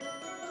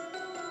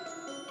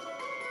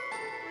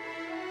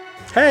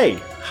Hey,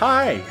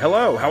 hi,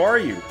 hello, how are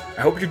you?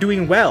 I hope you're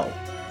doing well.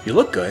 You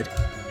look good.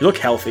 You look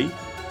healthy.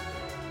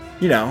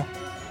 You know,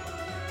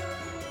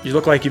 you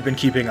look like you've been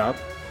keeping up.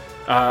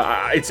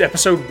 It's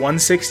episode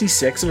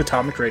 166 of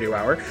Atomic Radio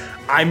Hour.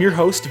 I'm your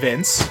host,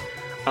 Vince.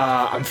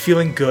 I'm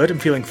feeling good. I'm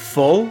feeling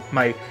full.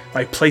 My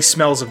place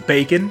smells of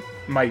bacon.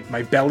 My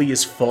belly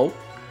is full.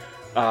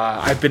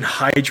 I've been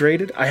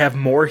hydrated. I have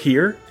more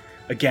here.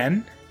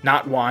 Again,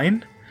 not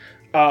wine.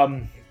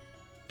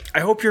 I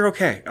hope you're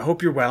okay. I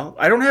hope you're well.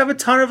 I don't have a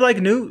ton of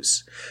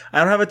news. I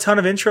don't have a ton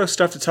of intro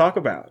stuff to talk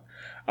about.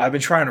 I've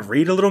been trying to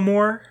read a little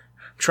more.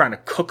 I'm trying to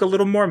cook a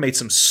little more. I made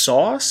some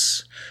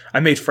sauce. I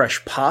made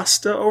fresh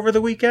pasta over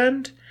the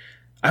weekend.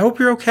 I hope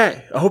you're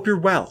okay. I hope you're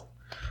well.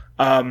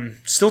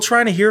 Still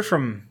trying to hear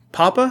from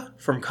Papa,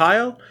 from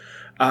Kyle.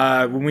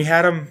 When we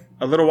had him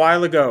a little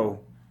while ago,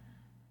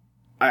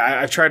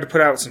 I've tried to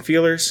put out some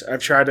feelers. I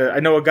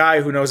know a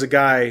guy who knows a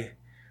guy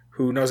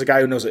who knows a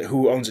guy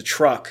who owns a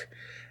truck.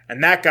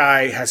 And that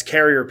guy has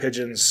carrier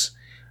pigeons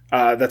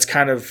that's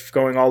kind of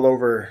going all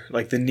over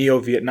the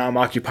Neo-Vietnam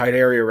occupied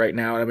area right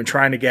now. And I've been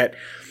trying to get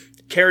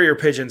carrier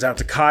pigeons out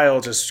to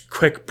Kyle, just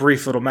quick,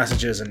 brief little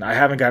messages, and I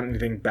haven't gotten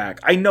anything back.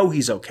 I know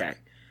he's okay.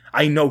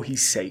 I know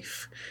he's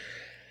safe.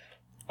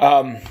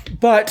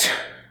 But,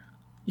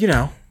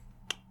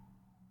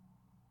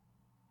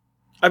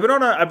 I've been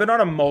on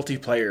a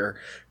multiplayer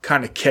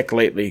kind of kick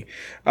lately.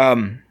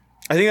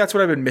 I think that's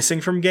what I've been missing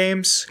from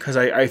games, because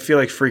I feel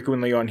like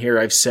frequently on here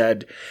I've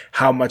said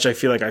how much I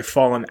feel like I've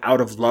fallen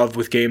out of love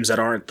with games that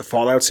aren't the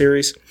Fallout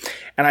series.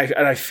 And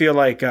I feel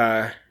like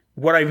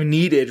what I've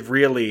needed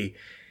really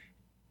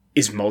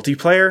is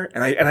multiplayer.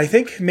 And I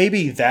think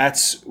maybe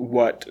that's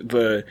what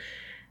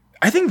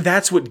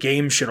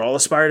games should all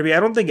aspire to be. I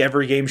don't think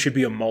every game should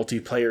be a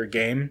multiplayer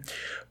game,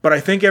 but I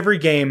think every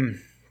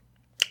game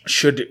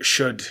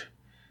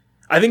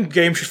I think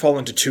games should fall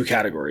into two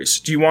categories.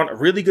 Do you want a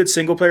really good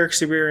single-player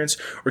experience,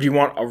 or do you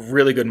want a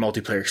really good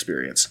multiplayer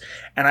experience?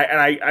 And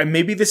I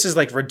maybe this is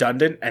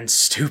redundant and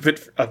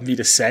stupid of me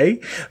to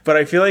say, but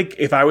I feel like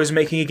if I was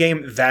making a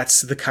game, that's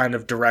the kind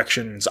of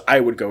directions I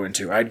would go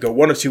into. I'd go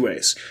one of two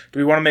ways. Do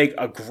we want to make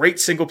a great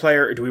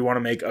single-player, or do we want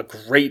to make a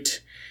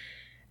great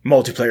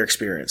multiplayer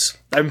experience?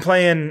 I've been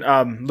playing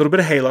a little bit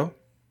of Halo.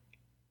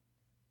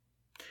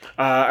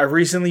 I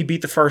recently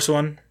beat the first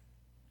one.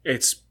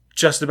 It's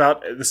just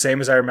about the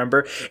same as I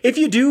remember. If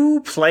you do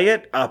play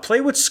it,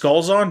 play with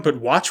skulls on, but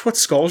watch what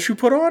skulls you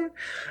put on.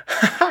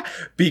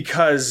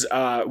 Because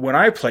when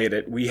I played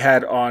it, we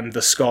had on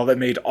the skull that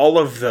made all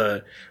of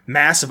the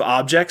massive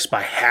objects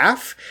by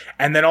half,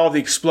 and then all the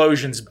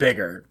explosions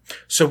bigger.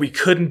 So we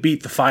couldn't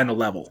beat the final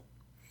level.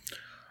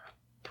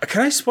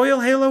 Can I spoil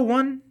Halo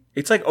 1?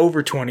 It's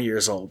over 20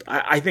 years old.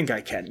 I think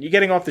I can. You're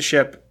getting off the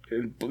ship,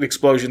 the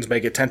explosions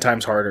make it 10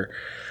 times harder.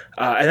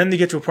 And then you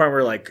get to a point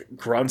where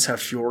grunts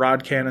have fuel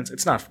rod cannons.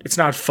 It's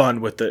not fun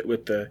with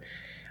the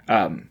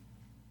and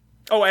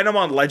I'm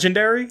on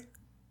legendary,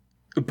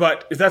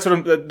 but if that's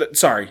what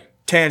sorry,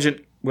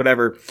 tangent,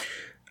 whatever.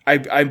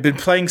 I've been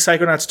playing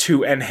Psychonauts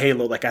 2 and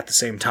Halo at the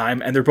same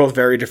time, and they're both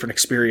very different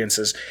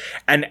experiences.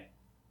 And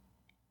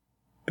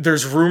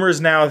there's rumors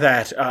now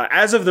that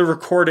as of the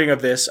recording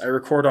of this, I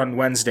record on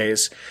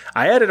Wednesdays,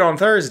 I edit on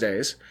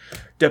Thursdays,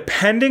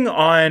 depending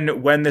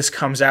on when this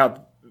comes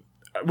out.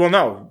 Well,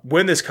 no,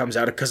 when this comes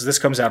out, because this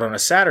comes out on a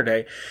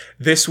Saturday,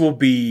 this will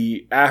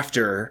be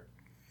after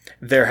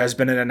there has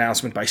been an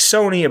announcement by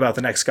Sony about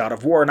the next God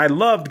of War, and I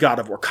loved God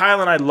of War.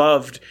 Kyle and I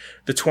loved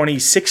the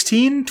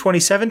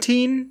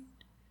 2017,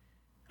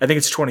 I think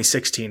it's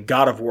 2016,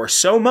 God of War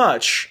so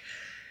much,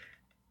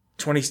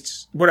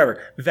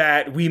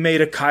 that we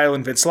made a Kyle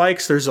and Vince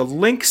Likes. There's a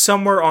link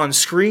somewhere on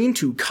screen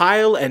to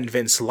Kyle and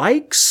Vince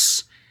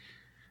Likes.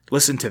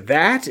 Listen to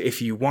that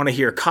if you want to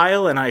hear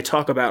Kyle and I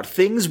talk about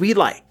things we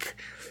like.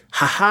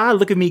 Haha,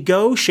 look at me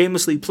go,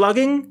 shamelessly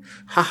plugging.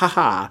 Ha ha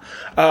ha.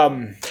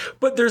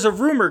 But there's a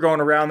rumor going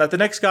around that the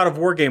next God of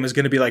War game is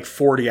going to be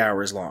 40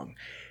 hours long.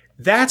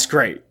 That's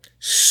great.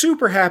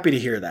 Super happy to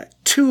hear that.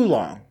 Too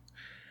long.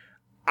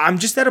 I'm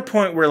just at a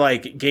point where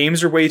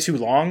games are way too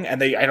long,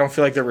 and I don't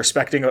feel like they're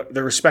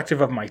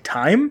respective of my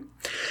time.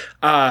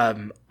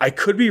 I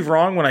could be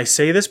wrong when I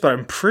say this, but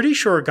I'm pretty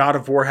sure God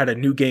of War had a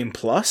new game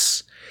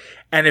plus.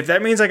 And if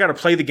that means I got to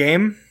play the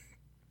game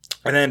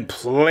and then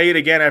play it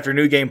again after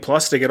New Game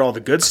Plus to get all the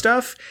good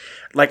stuff,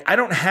 I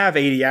don't have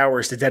 80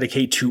 hours to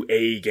dedicate to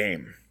a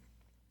game.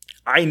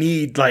 I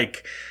need a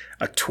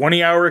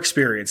 20-hour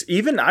experience.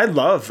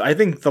 I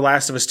think The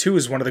Last of Us 2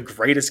 is one of the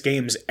greatest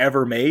games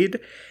ever made.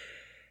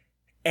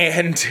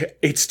 And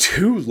it's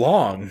too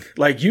long.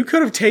 You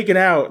could have taken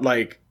out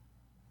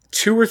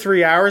 2 or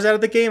 3 hours out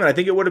of the game, and I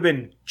think it would have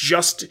been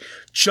just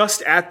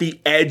at the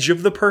edge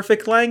of the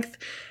perfect length.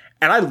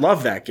 And I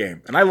love that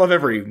game, and I love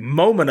every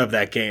moment of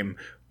that game,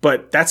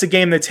 but that's a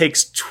game that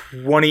takes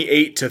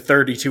 28 to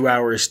 32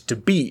 hours to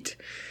beat,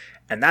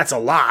 and that's a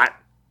lot.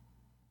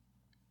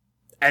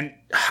 And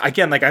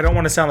again, I don't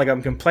want to sound like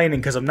I'm complaining,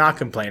 because I'm not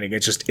complaining.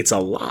 It's a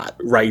lot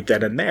right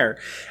then and there.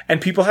 And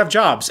people have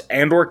jobs,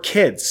 and or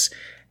kids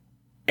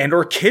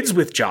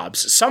with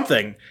jobs,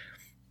 something.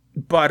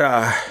 But,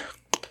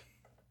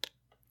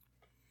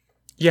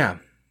 yeah.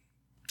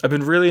 I've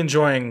been really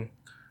enjoying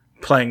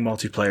playing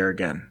multiplayer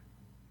again.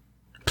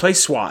 Play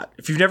SWAT.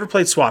 If you've never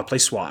played SWAT, play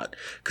SWAT.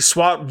 Because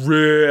SWAT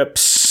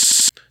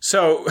rips.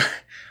 So,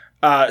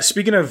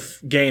 speaking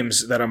of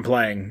games that I'm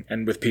playing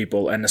and with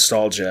people and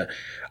nostalgia,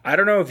 I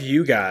don't know if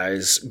you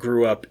guys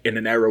grew up in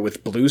an era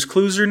with Blue's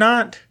Clues or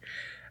not.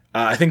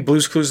 I think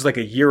Blue's Clues is like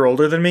a year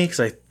older than me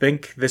because I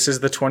think this is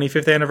the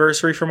 25th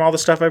anniversary from all the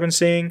stuff I've been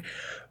seeing.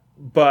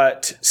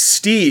 But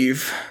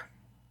Steve,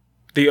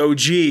 the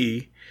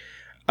OG,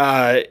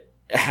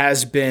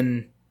 has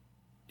been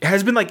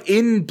like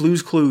in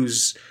Blue's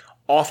Clues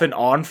off and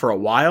on for a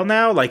while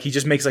now. Like he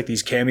just makes like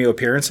these cameo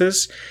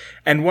appearances.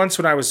 And once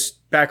when I was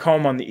back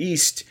home on the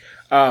East,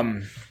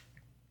 I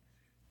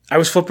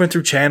was flipping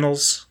through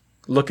channels,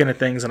 looking at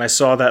things, and I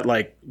saw that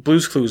like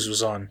Blue's Clues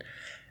was on.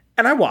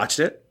 And I watched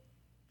it.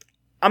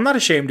 I'm not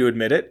ashamed to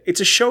admit it. It's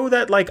a show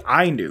that like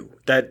I knew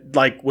that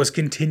like was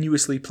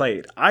continuously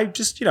played. I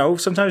just,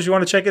 sometimes you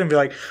want to check in and be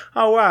like,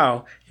 oh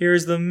wow,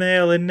 here's the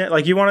male in it.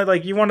 Like you want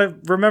to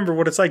remember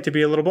what it's like to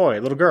be a little boy,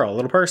 a little girl, a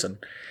little person.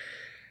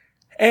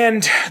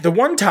 And the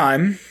one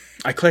time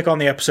I click on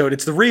the episode,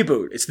 it's the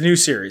reboot. It's the new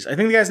series. I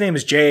think the guy's name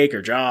is Jake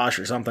or Josh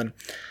or something.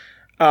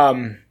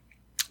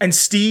 And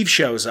Steve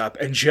shows up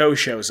and Joe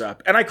shows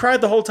up. And I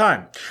cried the whole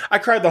time. I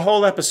cried the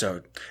whole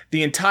episode.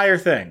 The entire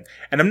thing.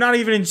 And I'm not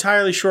even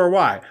entirely sure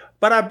why.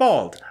 But I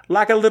bawled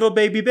like a little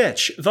baby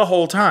bitch the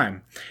whole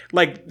time.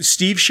 Like,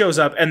 Steve shows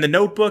up and the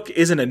notebook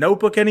isn't a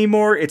notebook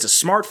anymore. It's a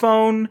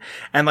smartphone.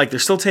 And, like, they're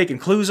still taking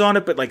clues on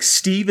it. But, like,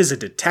 Steve is a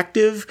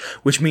detective,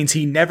 which means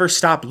he never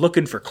stopped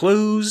looking for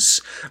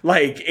clues.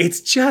 Like,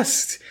 it's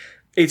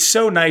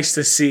so nice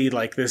to see,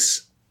 like,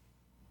 this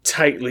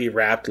tightly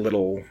wrapped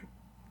little,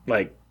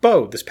 like,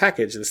 bow, this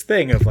package, this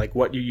thing of like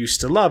what you used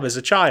to love as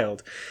a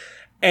child.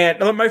 And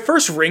my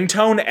first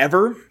ringtone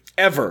ever,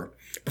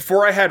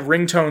 before I had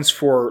ringtones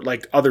for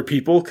like other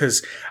people,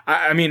 because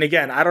I mean,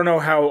 again, I don't know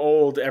how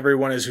old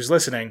everyone is who's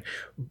listening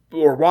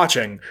or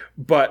watching,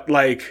 but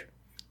like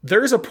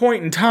there's a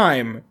point in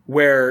time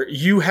where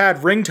you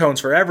had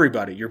ringtones for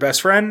everybody. Your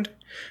best friend,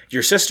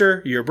 your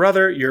sister, your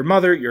brother, your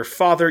mother, your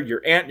father,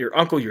 your aunt, your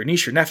uncle, your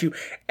niece, your nephew.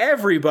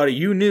 Everybody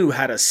you knew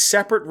had a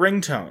separate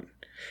ringtone.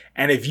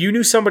 And if you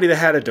knew somebody that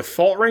had a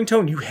default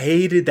ringtone, you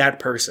hated that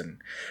person.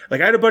 Like,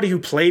 I had a buddy who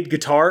played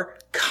guitar,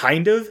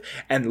 kind of,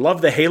 and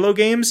loved the Halo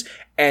games,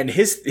 and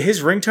his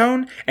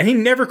ringtone, and he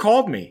never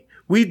called me.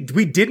 We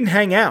didn't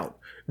hang out.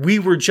 We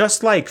were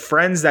just like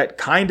friends that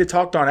kind of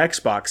talked on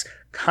Xbox,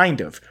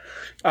 kind of.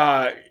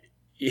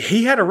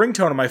 He had a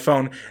ringtone on my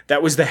phone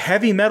that was the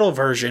heavy metal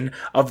version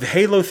of the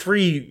Halo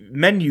 3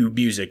 menu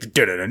music.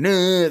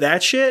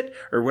 That shit,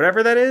 or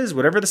whatever that is,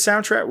 whatever the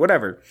soundtrack,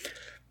 whatever.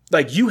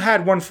 Like, you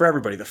had one for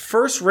everybody. The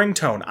first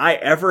ringtone I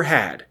ever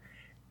had,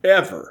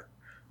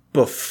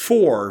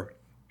 before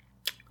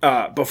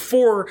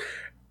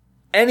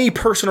any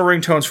personal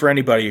ringtones for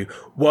anybody,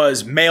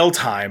 was mail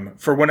time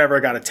for whenever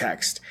I got a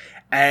text.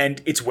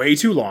 And it's way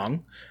too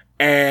long,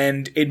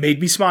 and it made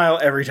me smile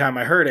every time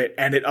I heard it,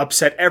 and it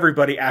upset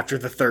everybody after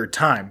the third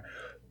time.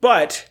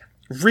 But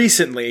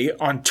recently,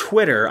 on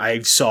Twitter, I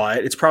saw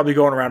it. It's probably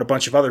going around a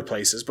bunch of other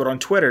places, but on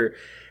Twitter,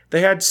 they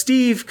had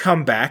Steve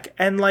come back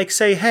and like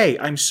say, hey,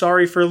 I'm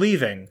sorry for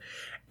leaving.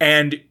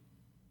 And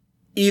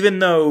even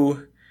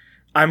though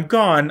I'm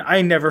gone,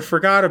 I never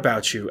forgot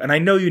about you. And I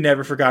know you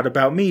never forgot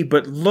about me,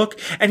 but look,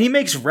 and he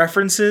makes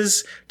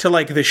references to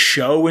like the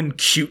show in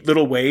cute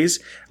little ways.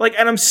 Like,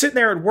 and I'm sitting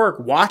there at work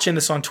watching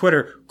this on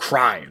Twitter,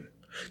 crying.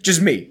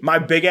 Just me, my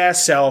big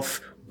ass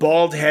self,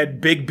 bald head,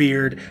 big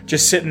beard,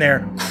 just sitting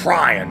there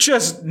crying,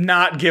 just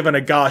not giving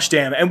a gosh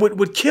damn. And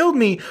what killed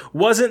me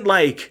wasn't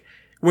like,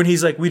 when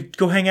he's like, we'd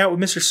go hang out with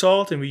Mr.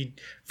 Salt and we'd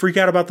freak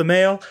out about the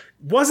mail.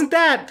 Wasn't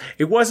that.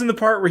 It wasn't the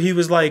part where he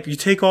was like, you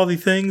take all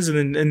these things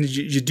and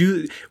you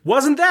do.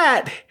 Wasn't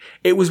that.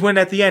 It was when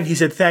at the end he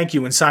said thank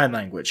you in sign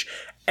language.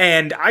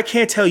 And I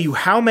can't tell you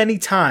how many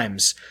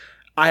times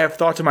I have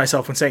thought to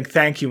myself when saying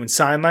thank you in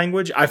sign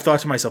language, I've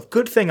thought to myself,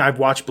 good thing I've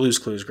watched Blue's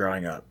Clues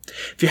growing up.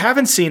 If you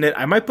haven't seen it,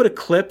 I might put a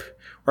clip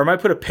or I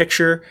might put a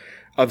picture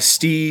of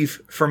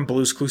Steve from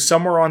Blue's Clues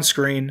somewhere on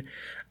screen.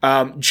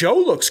 Joe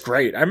looks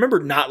great. I remember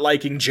not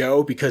liking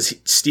Joe because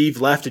Steve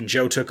left and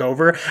Joe took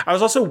over. I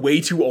was also way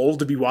too old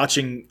to be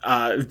watching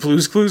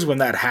Blue's Clues when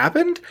that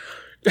happened.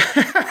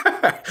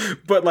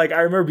 But like,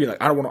 I remember being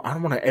like, I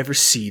don't want to ever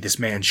see this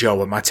man Joe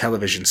on my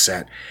television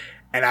set.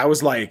 And I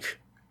was like,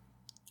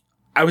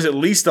 I was at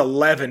least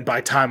 11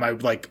 by the time I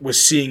like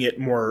was seeing it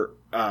more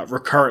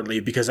recurrently,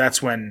 because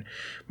that's when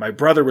my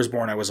brother was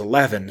born. I was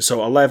 11.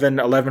 So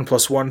 11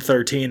 plus 1,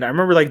 13. I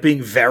remember like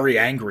being very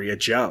angry at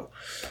Joe.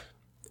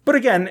 But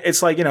again,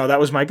 it's like, that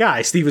was my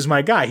guy. Steve was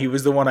my guy. He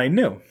was the one I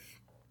knew.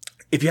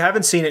 If you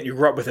haven't seen it, you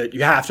grew up with it,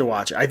 you have to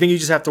watch it. I think you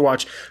just have to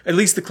watch at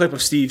least the clip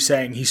of Steve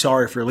saying he's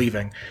sorry for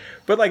leaving.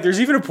 But like,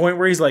 there's even a point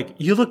where he's like,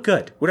 you look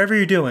good. Whatever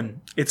you're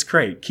doing, it's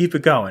great. Keep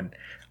it going.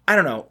 I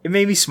don't know. It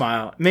made me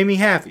smile. It made me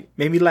happy. It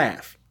made me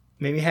laugh.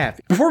 It made me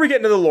happy. Before we get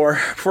into the lore,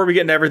 before we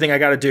get into everything I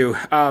got to do,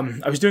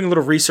 I was doing a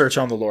little research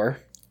on the lore.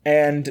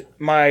 And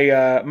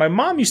my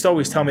mom used to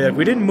always tell me that if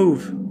we didn't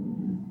move,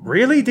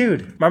 really,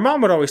 dude, my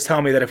mom would always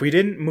tell me that if we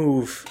didn't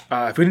move,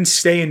 if we didn't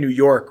stay in New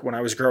York when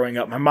I was growing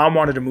up, my mom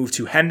wanted to move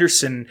to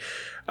Henderson,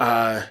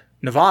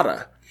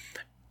 Nevada,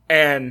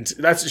 and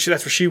that's where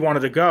she wanted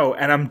to go.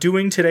 And I'm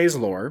doing today's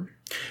lore,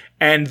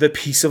 and the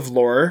piece of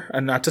lore,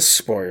 and not to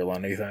spoil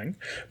anything,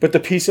 but the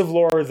piece of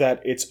lore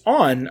that it's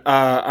on,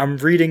 I'm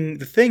reading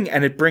the thing,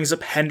 and it brings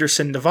up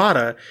Henderson,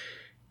 Nevada,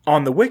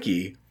 on the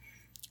wiki.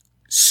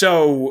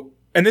 So.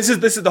 And this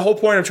is the whole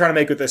point I'm trying to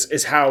make with this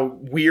is how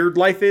weird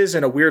life is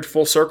and a weird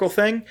full circle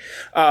thing.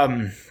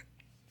 I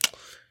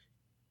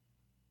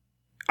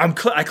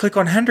click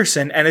on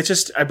Henderson and it's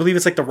just, I believe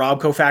it's like the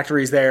Robco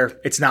factory's there.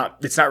 It's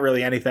not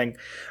really anything.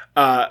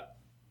 But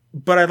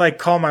I like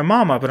call my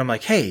mom up and I'm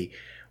like, hey,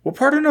 what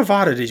part of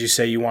Nevada did you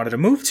say you wanted to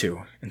move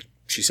to? And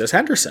she says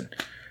Henderson.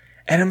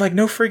 And I'm like,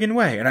 no friggin'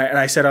 way. And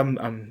I said,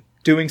 I'm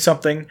doing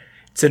something.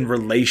 It's in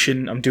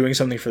relation. I'm doing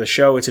something for the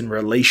show. It's in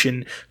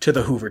relation to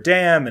the Hoover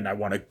Dam, and I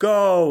want to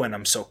go, and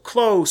I'm so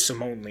close.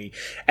 I'm only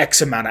X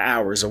amount of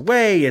hours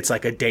away. It's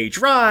like a day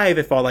drive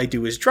if all I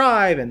do is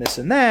drive, and this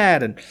and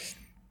that. And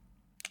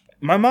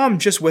my mom,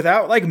 just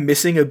without like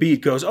missing a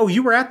beat, goes, oh,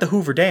 you were at the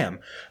Hoover Dam. I'm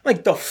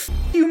like, the f***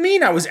 you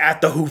mean I was at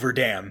the Hoover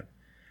Dam?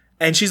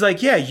 And she's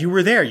like, yeah, you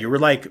were there. You were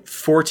like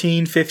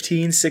 14,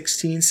 15,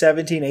 16,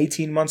 17,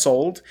 18 months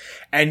old,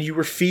 and you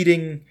were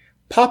feeding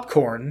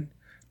popcorn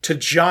to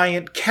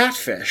giant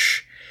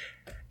catfish.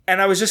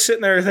 And I was just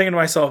sitting there thinking to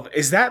myself,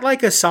 is that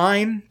like a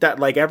sign that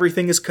like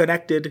everything is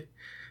connected?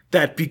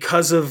 That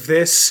because of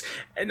this,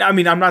 and I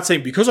mean, I'm not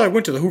saying because I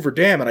went to the Hoover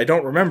Dam and I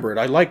don't remember it,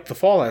 I liked the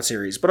Fallout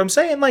series, but I'm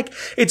saying like,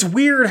 it's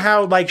weird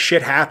how like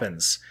shit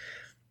happens.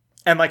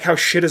 And like how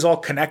shit is all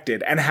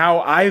connected, and how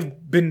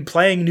I've been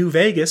playing New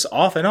Vegas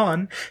off and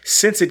on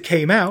since it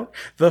came out.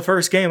 The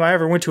first game I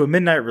ever went to a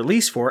midnight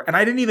release for, and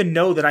I didn't even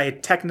know that I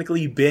had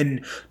technically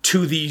been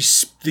to the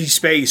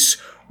space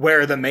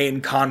where the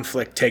main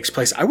conflict takes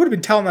place. I would have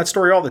been telling that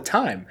story all the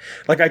time.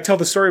 Like I tell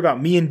the story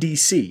about me and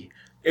DC.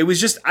 It was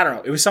just, I don't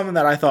know, it was something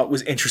that I thought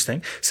was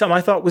interesting, something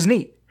I thought was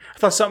neat. I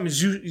thought something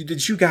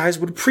that you guys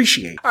would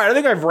appreciate. All right, I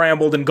think I've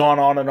rambled and gone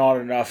on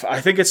enough. I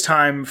think it's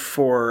time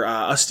for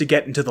us to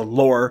get into the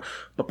lore.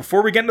 But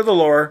before we get into the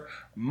lore,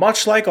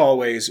 much like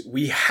always,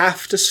 we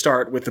have to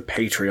start with the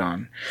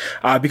Patreon.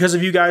 Because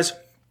of you guys,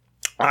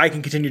 I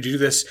can continue to do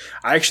this.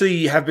 I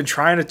actually have been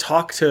trying to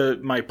talk to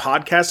my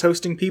podcast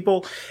hosting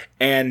people,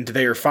 and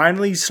they are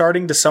finally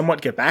starting to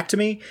somewhat get back to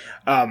me.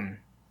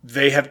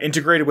 They have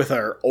integrated with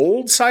our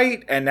old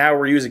site, and now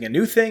we're using a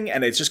new thing,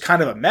 and it's just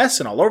kind of a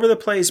mess and all over the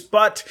place,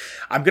 but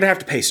I'm going to have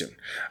to pay soon.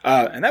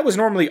 And that was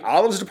normally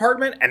Olive's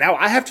department, and now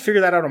I have to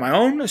figure that out on my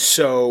own,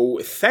 so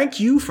thank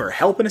you for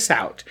helping us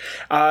out.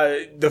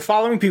 The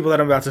following people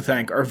that I'm about to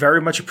thank are very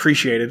mumuch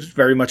appreciated,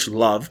 very much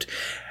loved,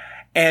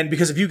 and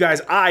because of you guys,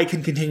 I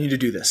can continue to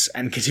do this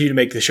and continue to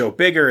make the show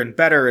bigger and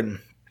better, and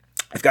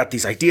I've got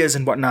these ideas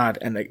and whatnot,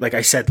 and like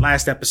I said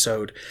last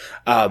episode,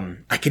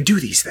 I can do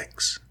these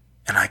things,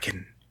 and I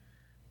can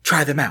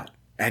try them out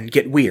and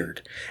get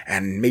weird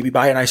and maybe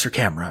buy a nicer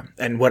camera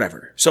and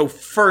whatever. So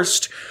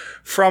first,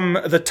 from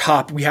the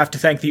top, we have to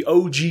thank the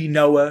OG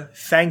Noah.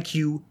 Thank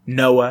you,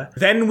 Noah.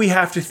 Then we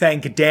have to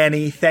thank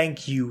Danny.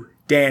 Thank you,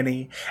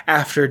 Danny.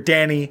 After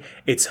Danny,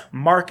 it's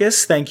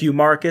Marcus. Thank you,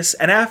 Marcus.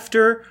 And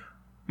after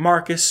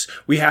Marcus,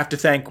 we have to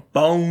thank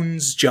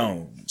Bones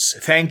Jones.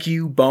 Thank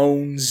you,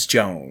 Bones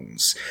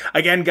Jones.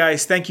 Again,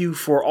 guys, thank you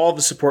for all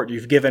the support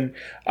you've given.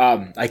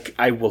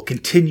 I will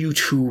continue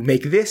to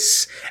make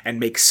this and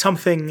make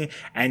something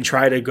and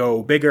try to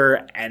go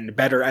bigger and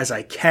better as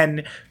I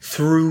can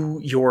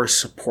through your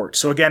support.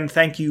 So again,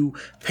 thank you,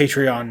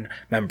 Patreon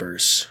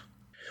members.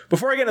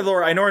 Before I get into the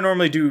lore, I know I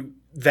normally do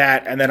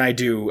that, and then I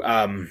do,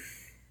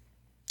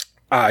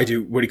 what do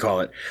you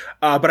call it?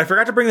 But I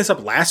forgot to bring this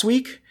up last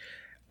week.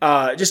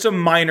 Just a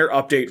minor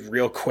update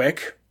real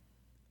quick.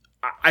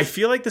 I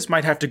feel like this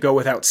might have to go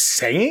without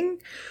saying,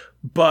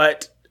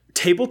 but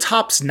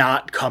Tabletop's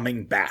not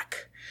coming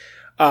back.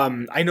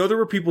 I know there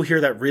were people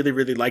here that really,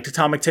 really liked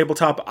Atomic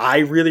Tabletop. I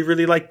really,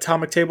 really liked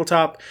Atomic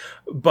Tabletop,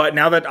 but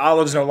now that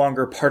Olive's no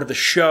longer part of the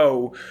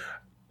show,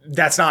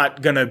 that's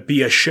not gonna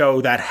be a show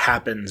that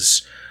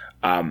happens,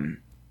 right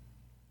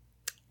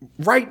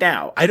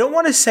now. I don't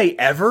want to say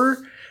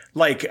ever,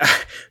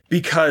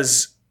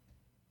 because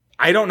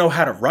I don't know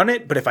how to run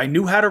it, but if I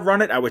knew how to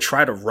run it, I would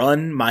try to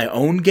run my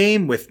own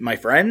game with my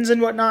friends and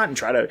whatnot and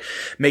try to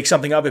make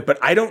something of it. But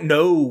I don't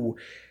know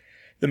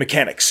the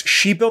mechanics.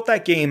 She built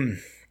that game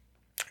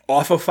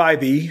off of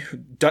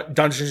 5e,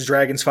 Dungeons and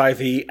Dragons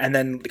 5e, and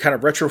then kind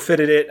of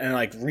retrofitted it and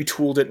like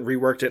retooled it and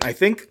reworked it. And I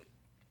think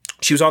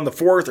she was on the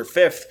 4th or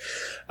 5th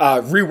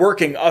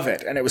reworking of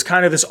it. And it was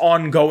kind of this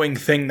ongoing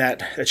thing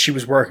that she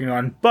was working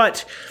on.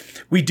 But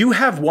we do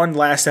have one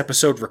last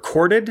episode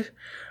recorded.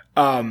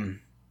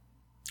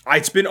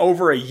 It's been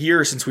over a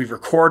year since we've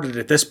recorded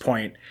at this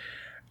point.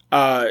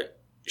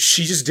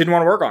 She just didn't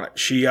want to work on it.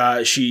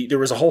 There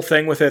was a whole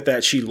thing with it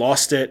that she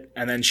lost it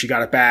and then she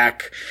got it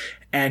back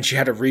and she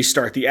had to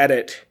restart the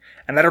edit.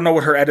 And I don't know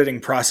what her editing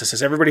process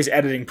is. Everybody's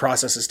editing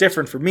process is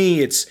different. For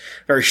me, it's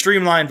very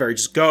streamlined, very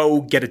just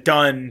go, get it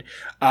done.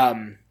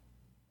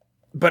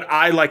 But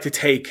I like to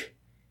take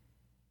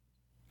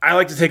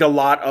a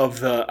lot of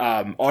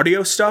the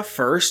audio stuff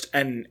first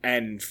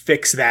and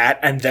fix that,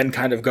 and then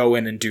kind of go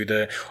in and do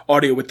the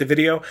audio with the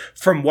video.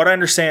 From what I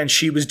understand,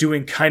 she was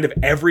doing kind of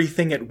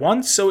everything at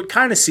once, so it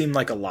kind of seemed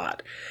like a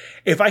lot.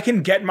 If I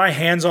can get my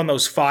hands on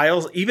those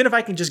files, even if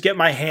I can just get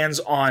my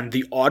hands on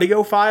the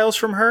audio files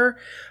from her,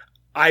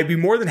 I'd be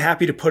more than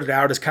happy to put it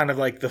out as kind of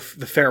like the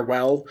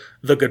farewell,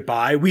 the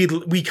goodbye.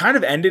 We kind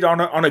of ended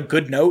on a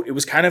good note. It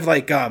was kind of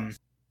like,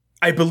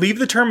 I believe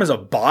the term is a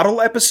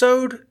bottle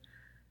episode,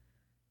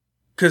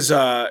 because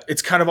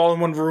it's kind of all in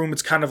one room.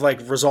 It's kind of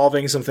like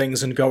resolving some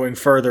things and going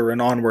further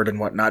and onward and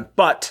whatnot.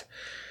 But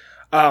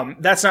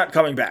that's not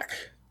coming back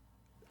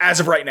as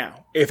of right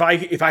now. If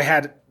I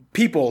had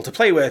people to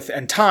play with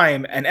and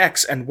time and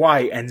X and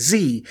Y and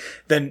Z,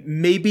 then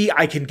maybe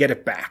I can get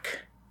it back.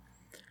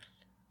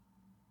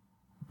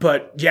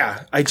 But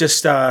yeah, I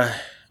just I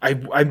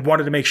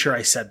wanted to make sure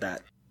I said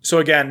that. So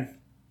again,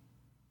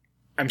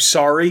 I'm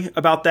sorry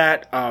about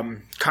that.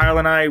 Kyle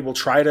and I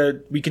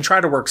we can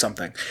try to work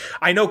something.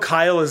 I know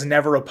Kyle is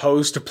never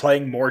opposed to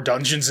playing more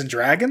Dungeons and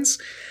Dragons.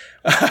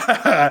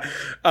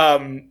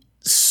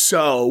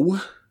 So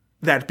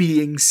that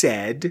being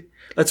said,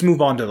 let's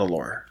move on to the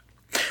lore.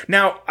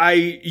 Now,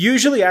 I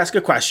usually ask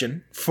a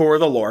question for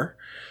the lore,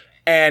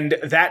 and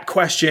that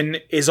question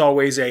is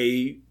always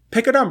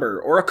pick a number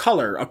or a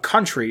color, a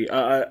country,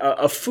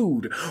 a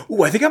food.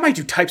 Ooh, I think I might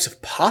do types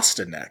of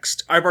pasta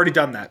next. I've already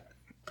done that.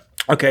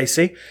 Okay,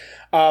 see?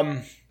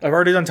 I've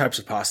already done types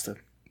of pasta.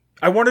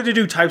 I wanted to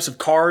do types of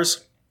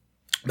cars,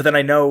 but then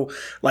I know,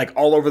 like,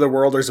 all over the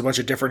world there's a bunch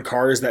of different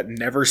cars that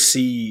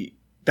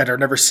are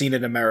never seen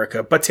in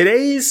America. But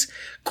today's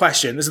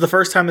question, this is the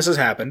first time this has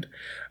happened.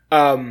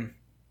 The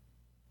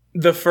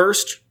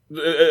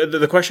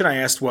question I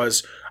asked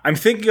was, I'm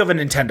thinking of a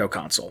Nintendo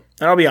console.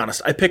 And I'll be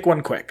honest, I picked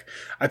one quick.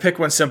 I picked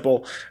one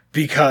simple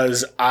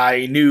because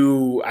I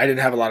knew I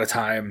didn't have a lot of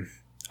time.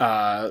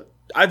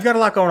 I've got a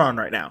lot going on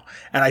right now,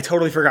 and I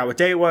totally forgot what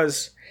day it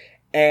was.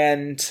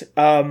 And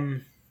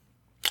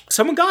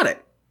someone got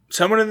it.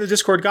 Someone in the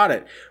Discord got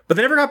it, but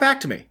they never got back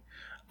to me.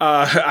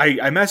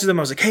 I messaged them.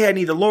 I was like, hey, I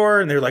need the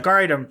lore. And they're like, all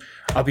right,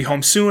 I'll be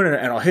home soon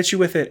and I'll hit you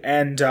with it.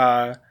 And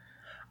I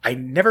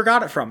never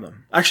got it from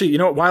them. Actually, you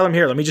know what? While I'm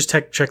here, let me just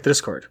check the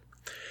Discord.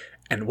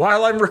 And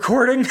while I'm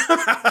recording,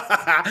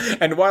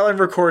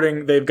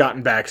 they've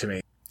gotten back to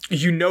me.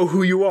 You know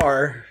who you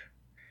are.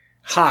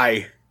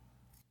 Hi.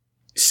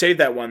 Save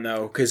that one,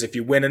 though, because if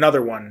you win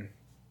another one,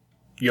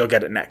 you'll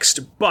get it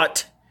next.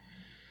 But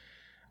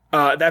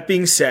that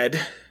being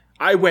said,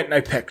 I went and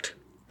I picked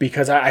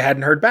because I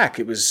hadn't heard back.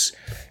 It was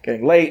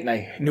getting late, and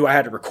I knew I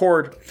had to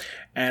record.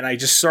 And I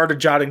just started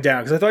jotting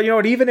down because I thought, you know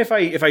what, even if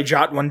I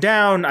jot one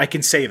down, I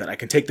can save it. I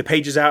can take the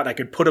pages out and I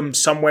could put them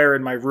somewhere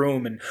in my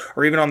room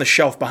or even on the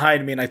shelf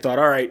behind me. And I thought,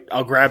 all right,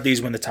 I'll grab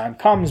these when the time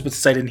comes. But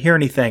since I didn't hear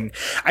anything,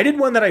 I did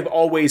one that I've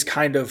always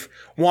kind of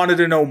wanted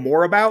to know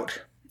more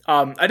about.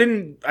 I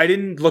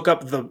didn't look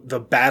up the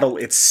battle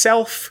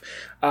itself,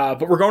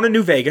 but we're going to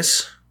New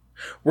Vegas.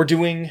 We're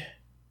doing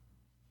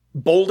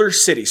Boulder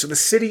City, so the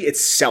city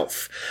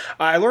itself.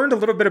 I learned a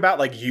little bit about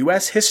like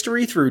U.S.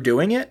 history through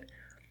doing it.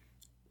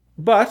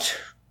 But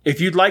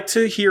if you'd like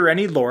to hear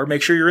any lore,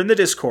 make sure you're in the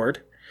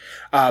Discord.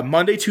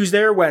 Monday,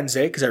 Tuesday, or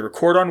Wednesday, because I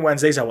record on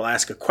Wednesdays, I will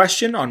ask a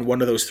question on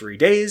one of those 3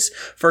 days.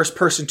 First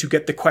person to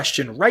get the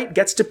question right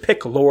gets to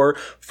pick lore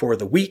for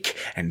the week,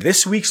 and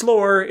this week's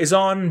lore is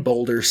on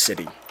Boulder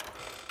City.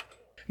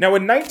 Now,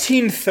 in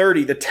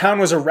 1930, the town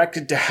was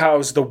erected to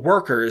house the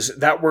workers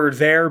that were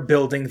there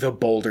building the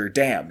Boulder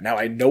Dam. Now,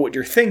 I know what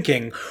you're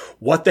thinking.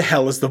 What the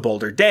hell is the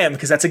Boulder Dam?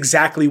 Because that's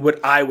exactly what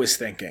I was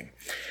thinking.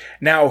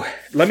 Now,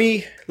 let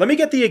me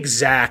get the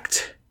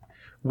exact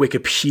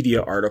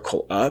Wikipedia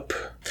article up.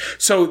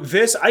 So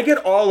I get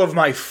all of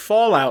my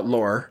Fallout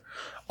lore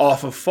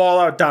off of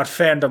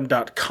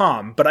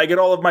fallout.fandom.com, but I get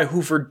all of my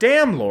Hoover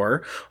Dam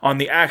lore on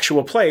the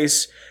actual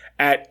place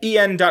at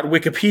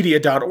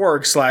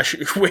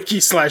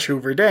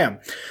en.wikipedia.org/wiki/Hoover Dam.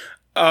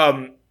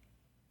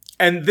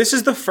 And this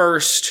is the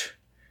first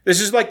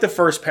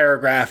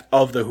paragraph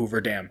of the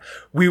Hoover Dam.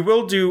 I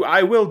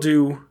will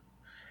do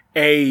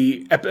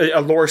a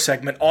lore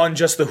segment on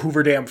just the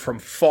Hoover Dam from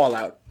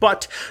Fallout.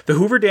 But the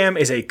Hoover Dam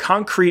is a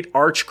concrete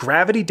arch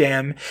gravity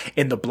dam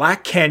in the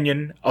Black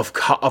Canyon of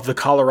the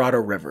Colorado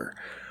River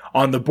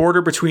on the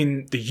border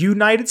between the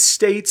United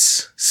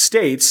States,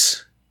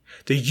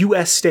 the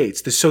U.S.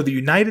 states. So the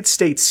United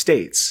States,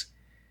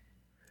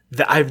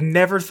 that I've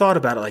never thought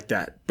about it like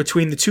that.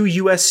 Between the two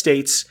U.S.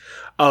 states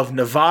of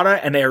Nevada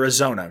and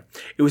Arizona.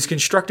 It was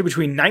constructed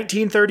between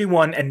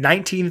 1931 and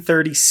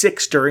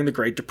 1936 during the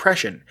Great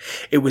Depression.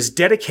 It was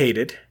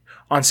dedicated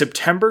on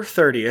September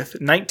 30th,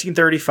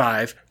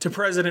 1935, to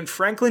President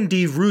Franklin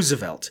D.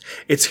 Roosevelt.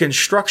 Its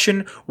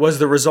construction was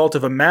the result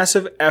of a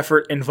massive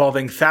effort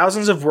involving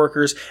thousands of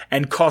workers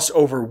and cost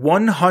over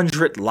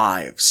 100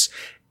 lives.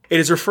 It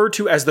is referred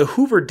to as the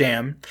Hoover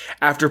Dam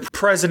after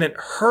President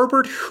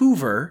Herbert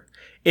Hoover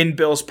in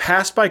bills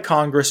passed by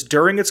Congress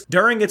during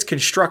its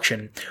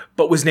construction,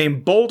 but was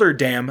named Boulder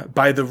Dam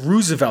by the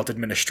Roosevelt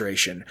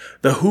administration.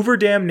 The Hoover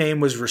Dam name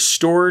was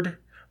restored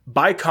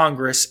by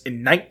Congress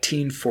in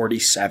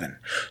 1947.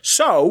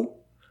 So,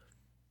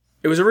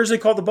 it was originally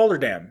called the Boulder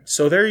Dam.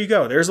 So there you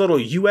go. There's a little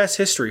U.S.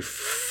 history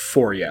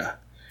for you.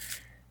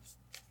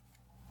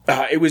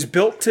 It was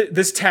built to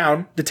this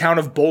town, the town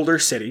of Boulder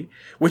City,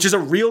 which is a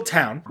real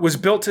town, was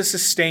built to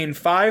sustain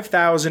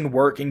 5,000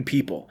 working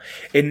people.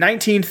 In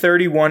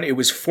 1931, it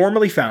was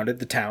formally founded,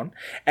 the town,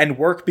 and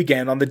work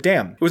began on the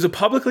dam. It was a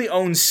publicly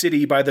owned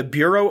city by the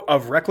Bureau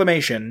of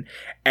Reclamation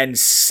and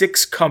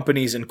 6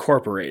 companies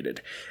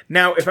incorporated.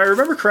 Now, if I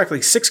remember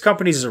correctly, 6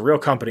 companies is a real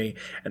company,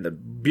 and the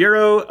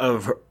Bureau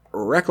of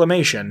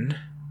Reclamation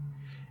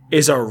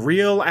is a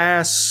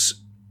real-ass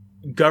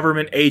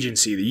government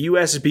agency, the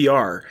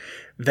USBR,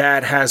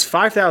 that has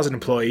 5,000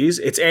 employees.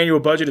 Its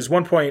annual budget is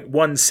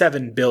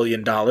 $1.17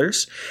 billion.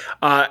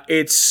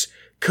 Its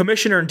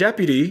commissioner and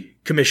deputy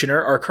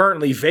commissioner are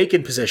currently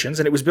vacant positions,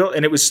 and it was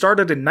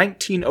started in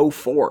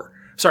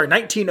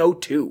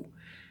 1902.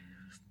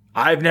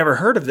 I've never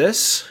heard of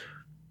this.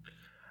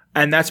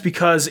 And that's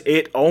because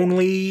I've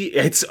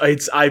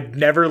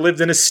never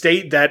lived in a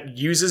state that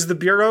uses the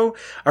Bureau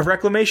of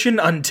Reclamation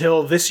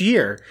until this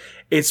year.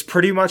 It's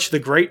pretty much the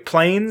Great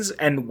Plains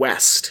and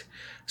West.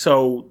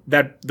 So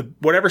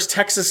whatever's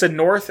Texas and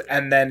North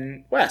and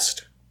then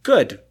West.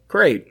 Good.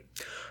 Great.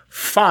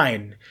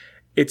 Fine.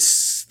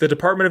 It's the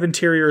Department of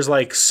Interior's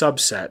like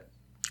subset.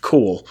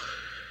 Cool.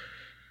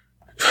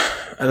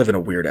 I live in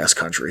a weird-ass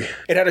country.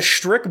 It had a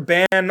strict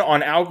ban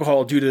on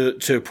alcohol due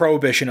to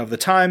prohibition of the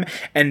time,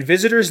 and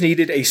visitors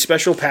needed a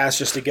special pass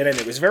just to get in.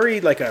 It was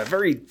a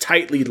very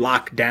tightly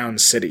locked down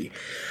city.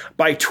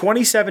 By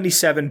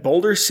 2077,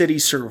 Boulder City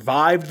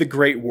survived the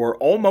Great War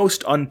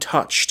almost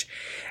untouched.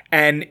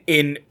 And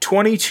in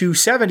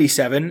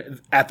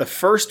 2277, at the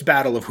first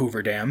Battle of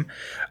Hoover Dam,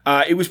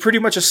 it was pretty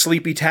much a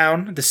sleepy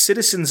town. The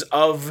citizens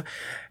of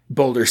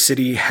Boulder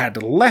City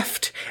had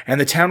left, and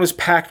the town was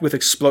packed with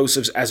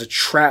explosives as a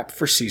trap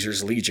for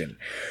Caesar's Legion.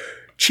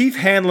 Chief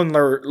Hanlon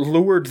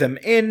lured them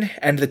in,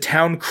 and the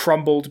town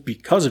crumbled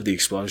because of the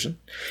explosion,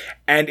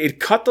 and it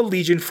cut the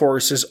Legion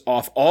forces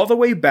off all the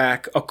way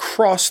back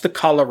across the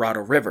Colorado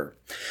River.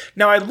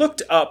 Now, I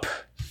looked up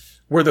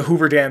where the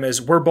Hoover Dam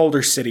is, where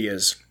Boulder City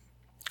is,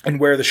 and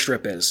where the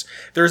Strip is.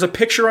 There's a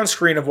picture on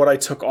screen of what I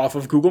took off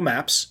of Google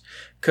Maps,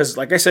 because,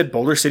 like I said,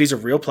 Boulder City's a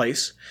real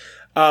place.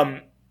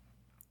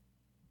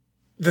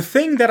 The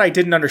thing that I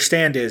didn't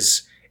understand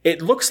is,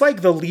 it looks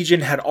like the Legion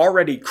had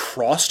already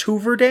crossed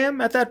Hoover Dam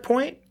at that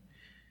point.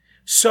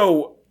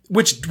 So,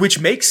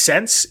 which makes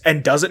sense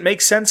and doesn't make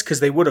sense,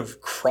 because they would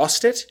have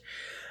crossed it.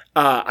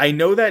 I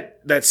know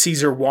that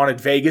Caesar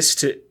wanted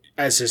Vegas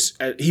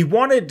he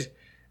wanted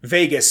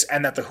Vegas,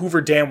 and that the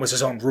Hoover Dam was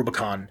his own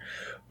Rubicon.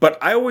 But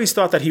I always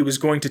thought that he was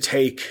going to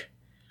take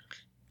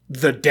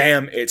the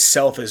dam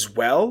itself as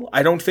well.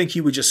 I don't think he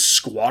would just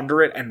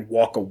squander it and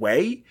walk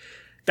away.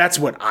 That's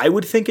what I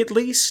would think, at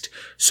least.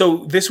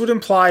 So this would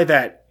imply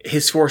that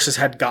his forces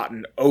had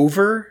gotten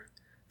over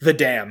the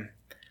dam.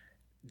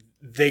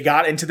 They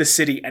got into the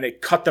city and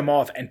it cut them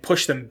off and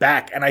pushed them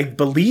back. And I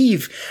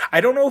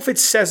don't know if it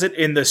says it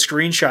in the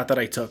screenshot that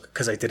I took,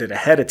 because I did it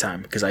ahead of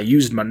time, because I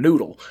used my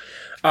noodle.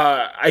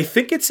 I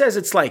think it says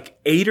it's like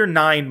 8 or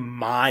 9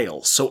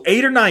 miles. So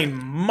 8 or 9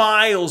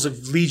 miles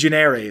of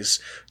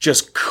legionaries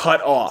just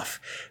cut off.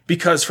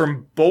 Because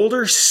from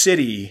Boulder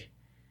City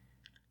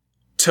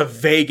to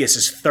Vegas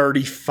is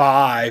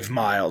 35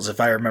 miles,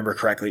 if I remember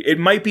correctly. It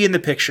might be in the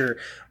picture,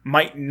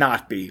 might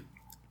not be.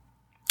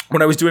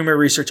 When I was doing my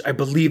research, I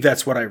believe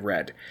that's what I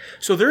read.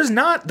 So there's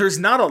not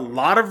a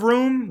lot of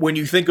room when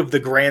you think of the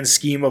grand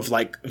scheme of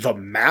like the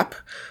map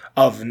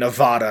of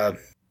Nevada,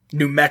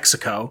 New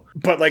Mexico,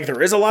 but like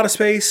there is a lot of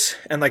space,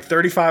 and like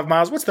 35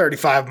 miles. What's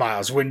 35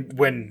 miles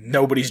when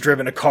nobody's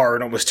driven a car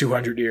in almost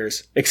 200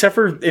 years? Except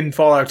for in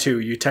Fallout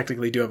 2, you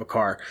technically do have a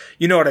car.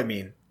 You know what I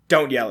mean.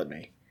 Don't yell at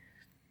me.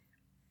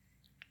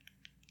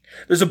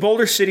 There's a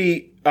Boulder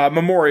City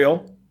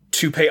memorial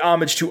to pay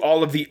homage to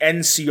all of the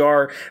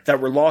NCR that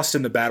were lost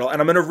in the battle,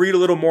 and I'm going to read a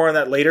little more on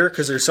that later,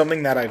 because there's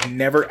something that I've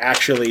never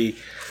actually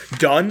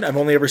done. I've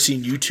only ever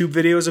seen YouTube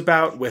videos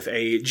about, with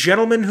a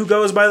gentleman who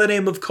goes by the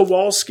name of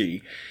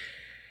Kowalski.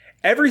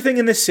 Everything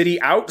in the city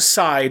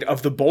outside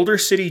of the Boulder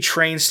City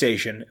train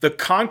station, the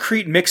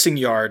concrete mixing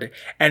yard,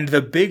 and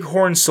the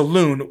Bighorn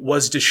Saloon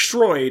was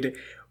destroyed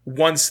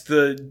once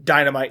the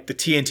dynamite, the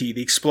TNT,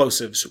 the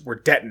explosives were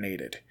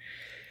detonated.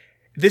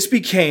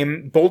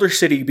 Boulder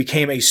City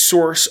became a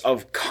source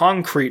of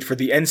concrete for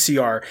the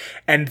NCR,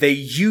 and they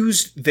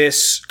used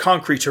this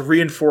concrete to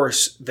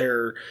reinforce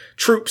their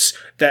troops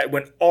that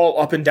went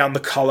all up and down the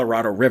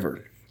Colorado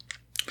River.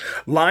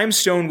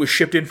 Limestone was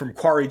shipped in from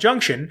Quarry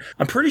Junction.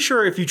 I'm pretty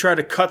sure if you try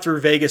to cut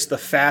through Vegas the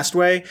fast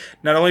way,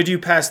 not only do you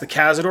pass the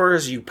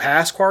Cazadors, you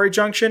pass Quarry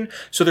Junction.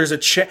 So there's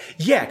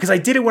because I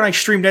did it when I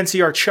streamed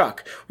NCR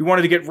Chuck. We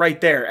wanted to get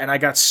right there, and I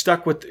got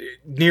stuck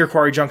near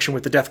Quarry Junction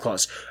with the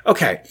Deathclaws.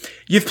 Okay,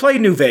 you've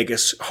played New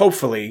Vegas,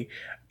 hopefully,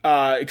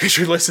 because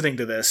you're listening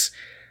to this.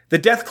 The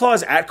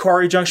Deathclaws at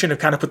Quarry Junction have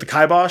kind of put the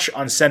kibosh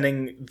on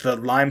sending the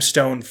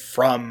limestone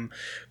from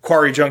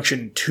Quarry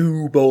Junction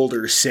to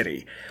Boulder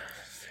City.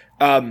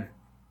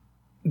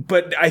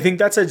 But I think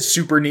that's a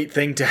super neat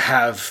thing to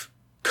have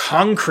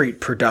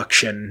concrete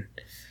production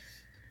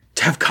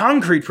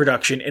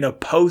in a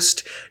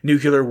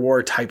post-nuclear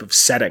war type of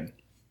setting.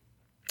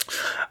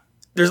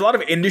 There's a lot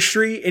of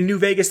industry in New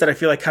Vegas that I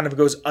feel like kind of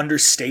goes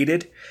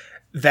understated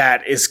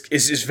that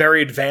is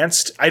very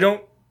advanced. I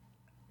don't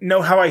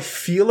know how I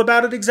feel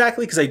about it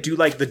exactly because I do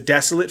like the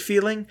desolate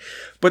feeling,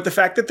 but the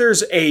fact that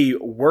there's a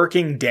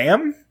working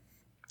dam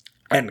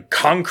and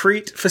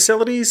concrete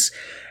facilities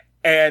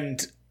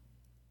and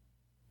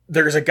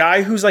there's a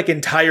guy whose like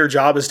entire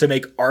job is to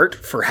make art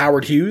for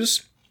Howard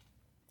Hughes.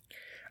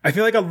 I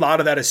feel like a lot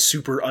of that is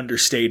super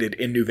understated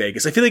in New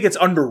Vegas. I feel like it's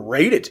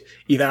underrated.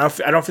 Even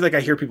I don't feel like I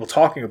hear people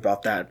talking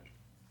about that.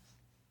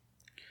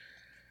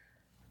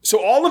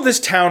 So all of this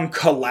town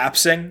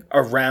collapsing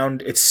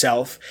around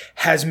itself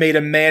has made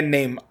a man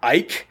named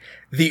Ike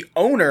the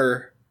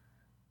owner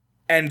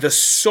and the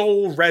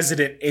sole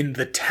resident in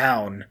the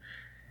town.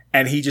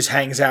 And he just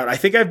hangs out. I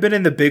think I've been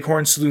in the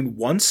Bighorn Saloon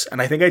once,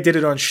 and I think I did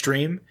it on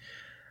stream.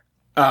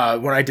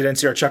 When I did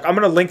NCR Chuck. I'm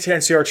going to link to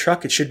NCR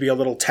Chuck. It should be a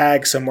little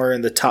tag somewhere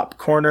in the top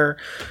corner.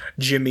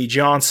 Jimmy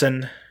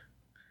Johnson.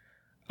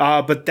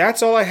 But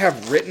that's all I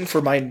have written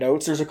for my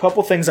notes. There's a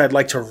couple things I'd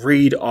like to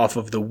read off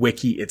of the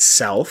wiki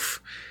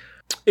itself.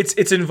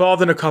 It's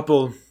involved in a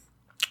couple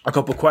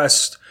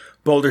quests.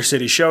 Boulder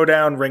City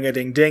Showdown,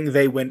 Ring-a-Ding-Ding,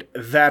 they went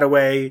that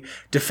away.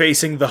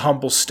 Defacing the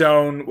Humble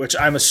Stone, which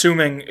I'm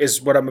assuming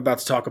is what I'm about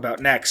to talk about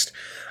next.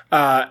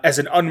 As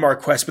an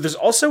unmarked quest, but there's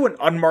also an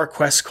unmarked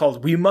quest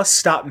called We Must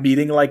Stop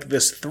Meeting Like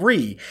This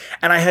 3,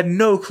 and I had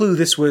no clue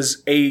this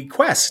was a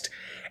quest,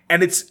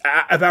 and it's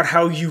about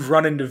how you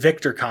run into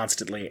Victor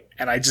constantly,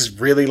 and I just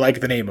really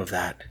like the name of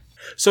that.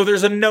 So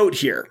there's a note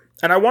here,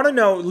 and I want to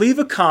know, leave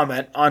a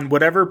comment on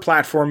whatever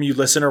platform you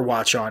listen or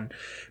watch on,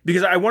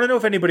 because I want to know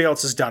if anybody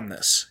else has done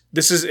this.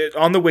 This is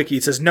on the wiki.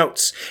 It says,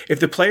 notes. If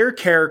the player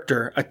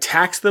character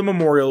attacks the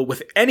memorial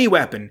with any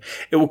weapon,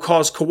 it will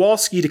cause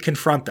Kowalski to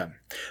confront them.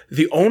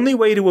 The only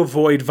way to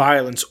avoid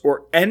violence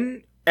or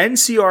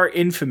NCR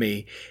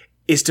infamy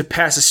is to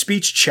pass a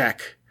speech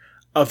check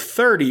of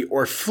 30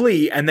 or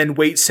flee and then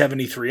wait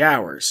 73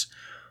 hours.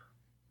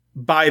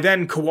 By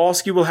then,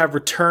 Kowalski will have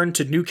returned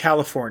to New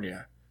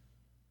California.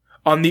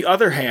 On the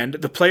other hand,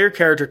 the player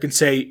character can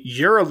say,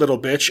 "You're a little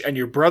bitch, and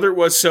your brother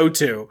was so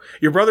too.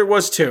 Your brother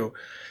was too,"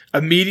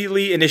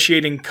 immediately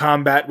initiating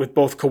combat with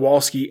both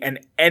Kowalski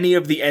and any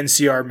of the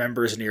NCR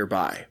members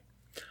nearby.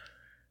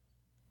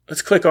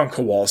 Let's click on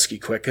Kowalski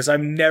quick, because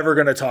I'm never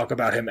going to talk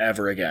about him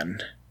ever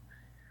again.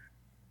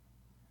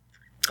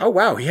 Oh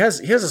wow, he has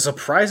a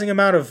surprising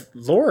amount of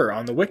lore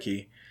on the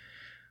wiki.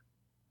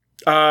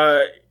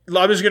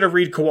 I'm just going to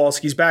read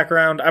Kowalski's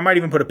background. I might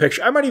even put a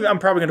picture. I'm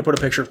probably going to put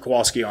a picture of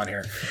Kowalski on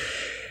here.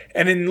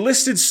 An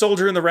enlisted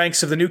soldier in the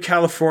ranks of the New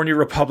California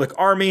Republic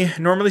Army,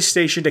 normally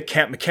stationed at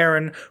Camp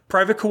McCarran,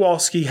 Private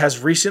Kowalski has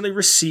recently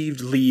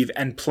received leave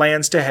and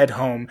plans to head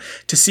home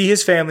to see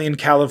his family in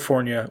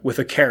California with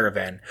a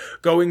caravan,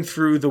 going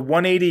through the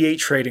 188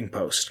 trading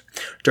post.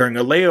 During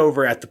a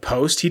layover at the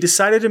post, he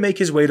decided to make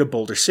his way to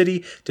Boulder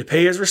City to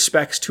pay his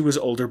respects to his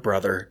older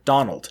brother,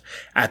 Donald,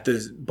 at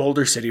the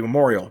Boulder City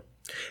Memorial.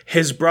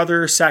 His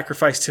brother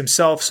sacrificed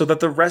himself so that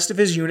the rest of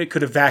his unit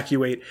could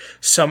evacuate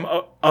some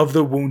of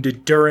the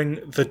wounded during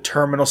the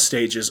terminal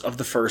stages of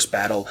the First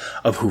Battle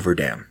of Hoover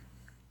Dam.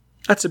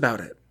 That's about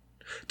it.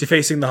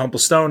 Defacing the Humble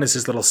Stone is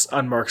his little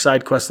unmarked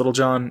side quest, Little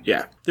John.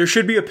 Yeah. There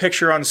should be a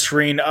picture on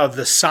screen of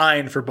the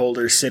sign for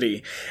Boulder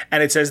City,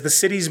 and it says the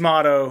city's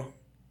motto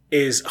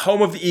is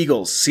Home of the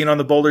Eagles, seen on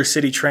the Boulder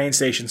City train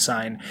station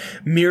sign,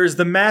 mirrors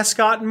the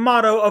mascot and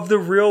motto of the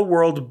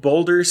real-world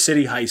Boulder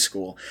City High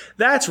School.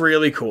 That's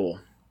really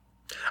cool.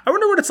 I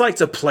wonder what it's like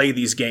to play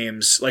these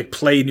games, like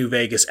play New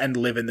Vegas and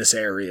live in this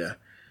area.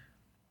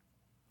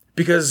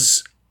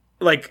 Because,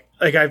 like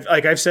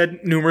I've said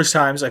numerous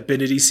times, I've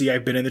been to DC,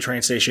 I've been in the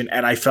train station,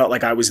 and I felt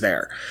like I was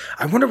there.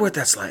 I wonder what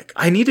that's like.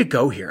 I need to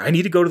go here. I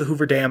need to go to the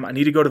Hoover Dam. I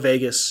need to go to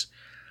Vegas.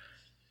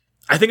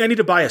 I think I need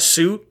to buy a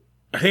suit.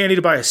 I think I need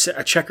to buy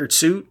a checkered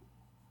suit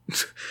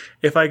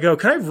if I go.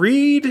 Can I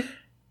read?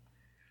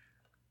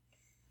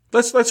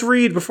 Let's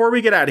read before we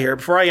get out of here.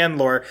 Before I end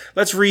lore,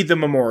 let's read the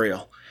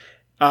memorial.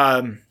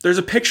 There's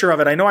a picture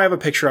of it. I know I have a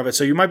picture of it,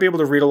 so you might be able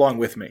to read along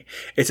with me.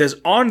 It says,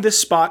 on this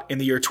spot in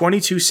the year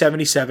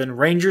 2277,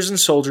 Rangers and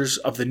soldiers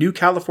of the New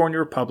California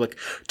Republic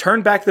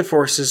turned back the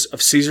forces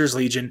of Caesar's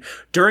Legion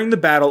during the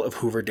Battle of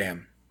Hoover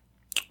Dam.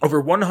 Over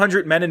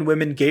 100 men and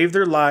women gave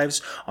their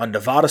lives on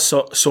Nevada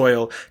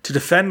soil to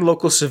defend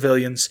local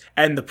civilians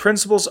and the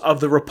principles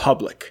of the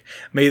Republic.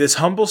 May this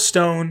humble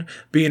stone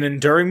be an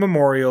enduring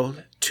memorial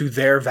to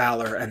their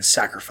valor and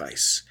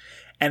sacrifice.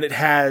 And it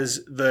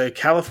has the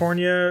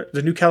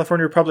New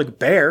California Republic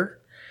bear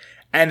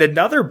and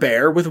another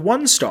bear with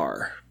 1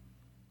 star.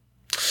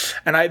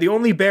 And the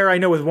only bear I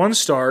know with 1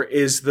 star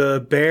is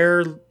the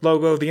bear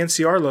logo, the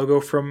NCR logo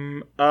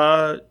from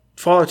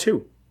Fallout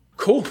 2.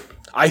 Cool.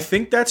 I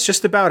think that's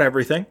just about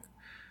everything.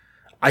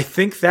 I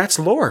think that's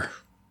lore.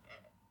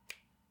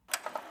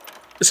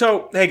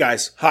 So, hey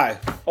guys, hi.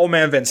 Old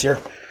man Vince here.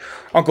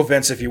 Uncle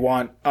Vince if you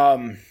want.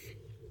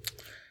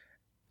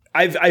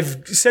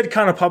 I've said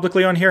kind of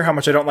publicly on here how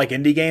much I don't like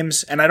indie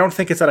games, and I don't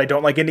think it's that I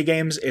don't like indie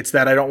games, it's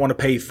that I don't want to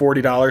pay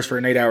 $40 for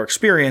an 8-hour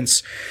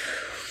experience.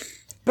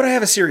 But I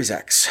have a Series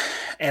X,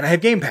 and I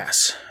have Game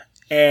Pass,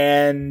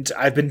 and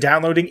I've been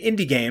downloading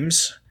indie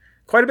games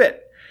quite a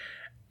bit,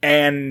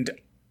 and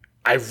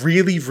I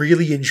really,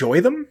 really enjoy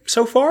them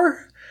so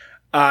far.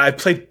 I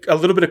played a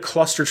little bit of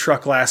Cluster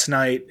Truck last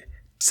night.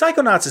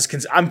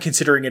 Psychonauts I'm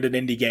considering it an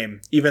indie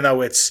game, even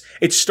though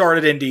it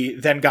started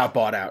indie, then got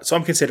bought out. So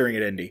I'm considering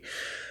it indie.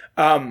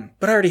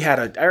 But I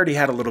already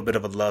had a little bit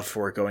of a love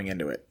for it going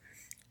into it.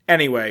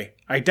 Anyway,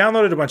 I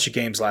downloaded a bunch of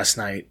games last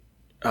night.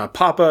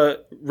 Papa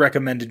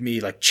recommended me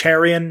like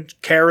Karen.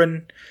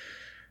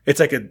 It's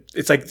like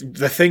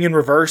the thing in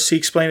reverse. He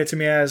explained it to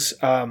me as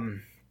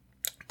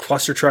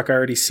Cluster Truck. I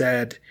already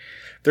said.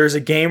 There's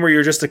a game where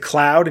you're just a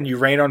cloud and you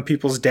rain on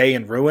people's day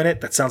and ruin it.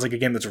 That sounds like a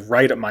game that's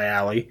right up my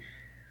alley.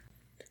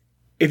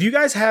 If you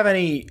guys have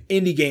any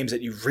indie games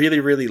that you really,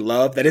 really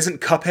love, that isn't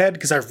Cuphead,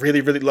 because I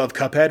really, really love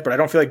Cuphead, but I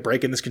don't feel like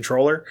breaking this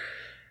controller,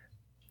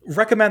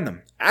 recommend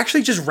them.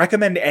 Actually, just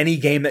recommend any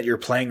game that you're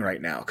playing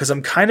right now, because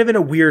I'm kind of in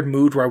a weird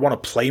mood where I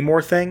want to play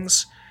more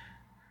things.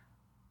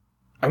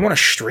 I want to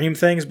stream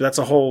things, but that's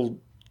the whole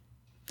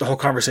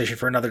conversation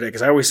for another day,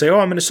 because I always say,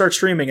 I'm going to start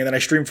streaming, and then I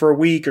stream for a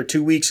week or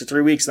 2 weeks or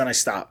 3 weeks, then I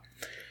stop.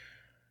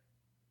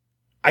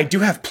 I do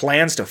have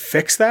plans to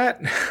fix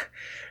that.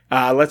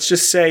 Let's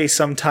just say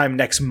sometime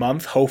next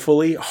month,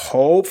 hopefully,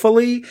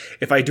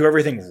 if I do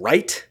everything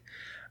right,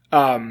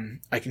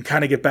 I can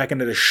kind of get back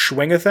into the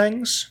swing of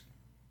things.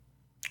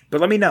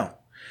 But let me know.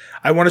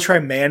 I want to try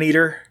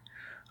Maneater.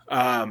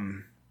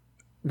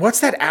 What's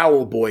that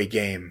Owl Boy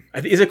game?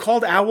 Is it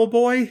called Owl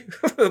Boy?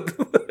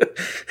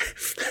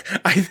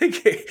 I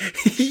think,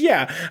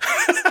 yeah.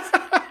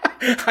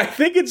 I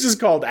think it's just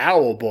called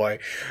Owl Boy,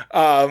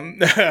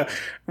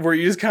 where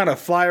you just kind of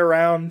fly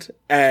around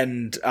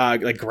and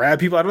like grab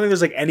people. I don't think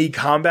there's like any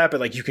combat, but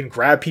like you can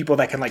grab people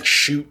that can like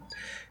shoot.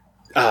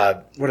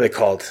 What are they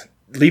called?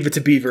 Leave It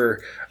to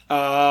Beaver,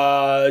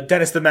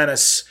 Dennis the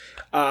Menace,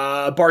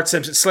 Bart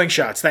Simpson,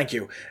 slingshots. Thank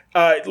you.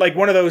 Like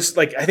one of those.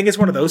 Like I think it's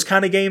one of those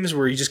kind of games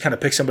where you just kind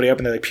of pick somebody up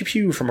and they're like pew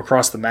pew from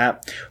across the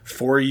map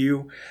for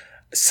you.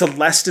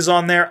 Celeste is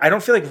on there. I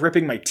don't feel like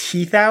ripping my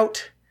teeth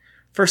out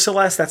for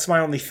Celeste. That's my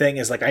only thing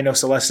is like, I know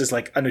Celeste is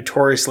like a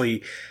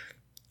notoriously,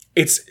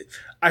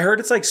 I heard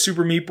it's like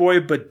Super Meat Boy,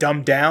 but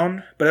dumbed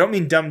down, but I don't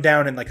mean dumbed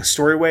down in like a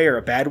story way or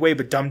a bad way,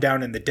 but dumbed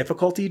down in the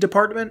difficulty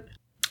department.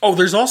 Oh,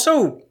 there's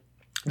also,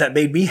 that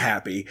made me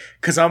happy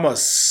because I'm a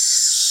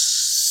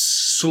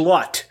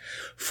slut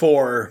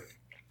for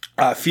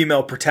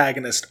female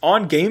protagonist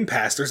on Game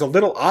Pass. There's a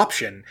little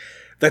option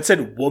that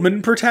said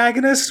woman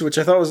protagonist, which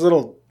I thought was a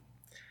little,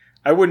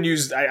 I wouldn't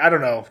use, I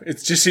don't know.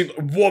 It just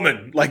seemed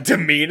woman, like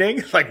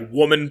demeaning, like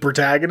woman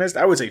protagonist.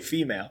 I would say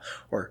female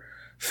or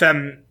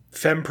femme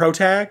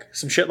protag,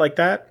 some shit like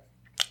that.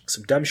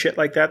 Some dumb shit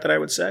like that I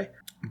would say.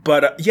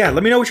 But yeah,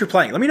 let me know what you're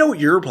playing. Let me know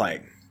what you're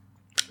playing.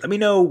 Let me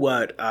know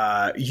what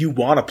you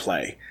want to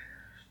play.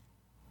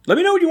 Let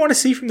me know what you want to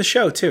see from the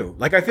show too.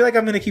 Like, I feel like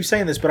I'm going to keep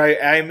saying this, but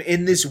I'm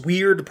in this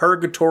weird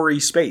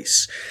purgatory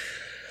space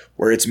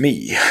where it's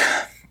me.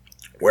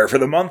 Where for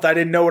the month I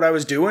didn't know what I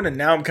was doing, and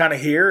now I'm kind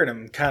of here, and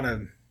I'm kind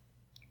of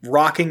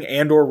rocking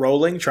and or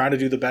rolling, trying to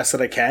do the best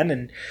that I can,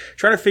 and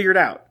trying to figure it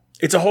out.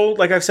 It's a whole,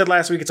 like I've said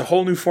last week, it's a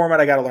whole new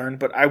format I got to learn,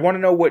 but I want to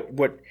know what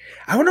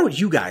I want to know what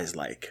you guys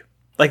like.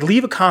 Like,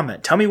 leave a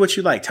comment. Tell me what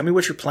you like. Tell me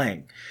what you're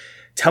playing.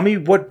 Tell me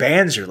what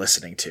bands you're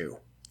listening to.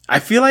 I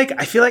feel like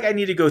I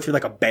need to go through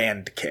like a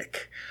band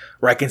kick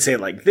where I can say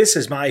like, this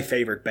is my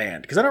favorite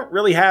band, because I don't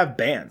really have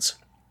bands.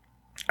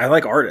 I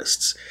like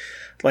artists.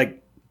 Like,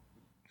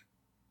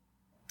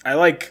 I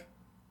like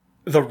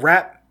the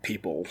rap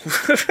people.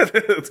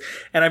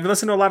 And I've been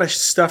listening to a lot of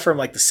stuff from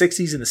like the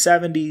 60s and the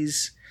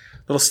 70s,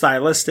 little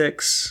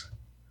stylistics,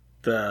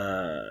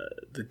 the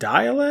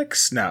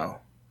dialects. No.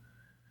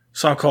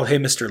 Song called Hey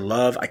Mr.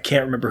 Love. I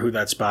can't remember who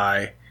that's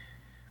by.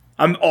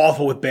 I'm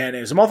awful with band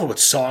names. I'm awful with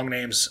song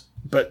names,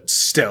 but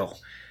still.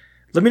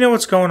 Let me know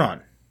what's going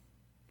on.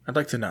 I'd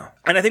like to know.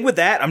 And I think with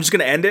that, I'm just going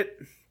to end it.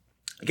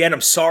 Again,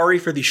 I'm sorry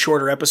for these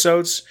shorter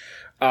episodes.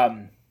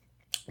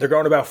 They're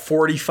going about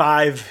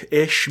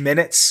 45-ish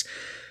minutes,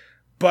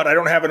 but I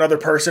don't have another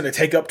person to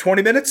take up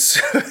 20 minutes.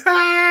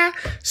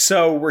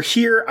 So we're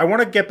here. I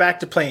want to get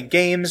back to playing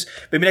games.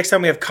 Maybe next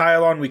time we have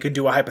Kyle on, we can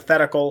do a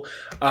hypothetical.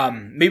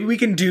 Maybe we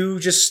can do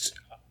just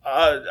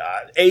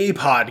a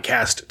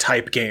podcast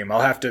type game.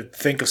 I'll have to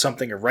think of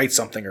something or write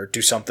something or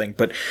do something,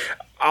 but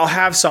I'll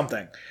have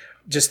something.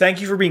 Just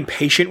thank you for being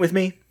patient with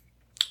me.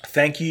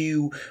 Thank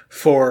you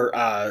for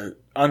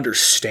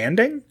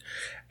understanding.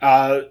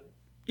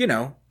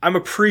 I'm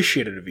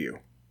appreciative of you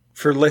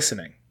for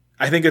listening.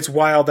 I think it's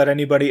wild that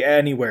anybody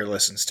anywhere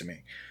listens to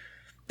me.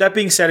 That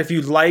being said, if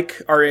you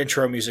like our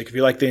intro music, if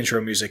you like the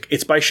intro music,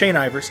 it's by Shane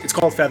Ivers. It's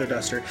called Feather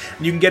Duster.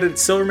 And you can get it at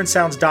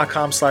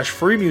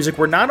silvermansounds.com/free music,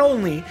 where not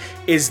only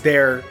is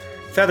there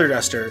Feather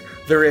Duster,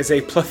 there is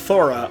a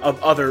plethora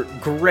of other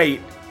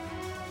great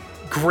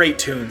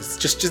tunes.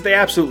 Just they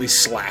absolutely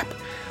slap.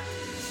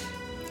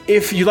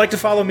 If you'd like to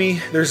follow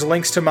me, there's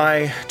links to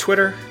my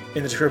Twitter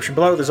in the description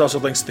below. There's also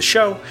links to the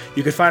show.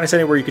 You can find us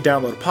anywhere you can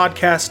download a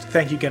podcast.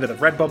 Thank you again to the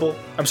Redbubble.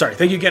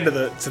 Thank you again to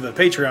the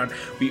Patreon.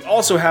 We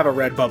also have a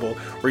Redbubble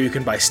where you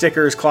can buy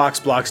stickers, clocks,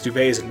 blocks,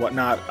 duvets, and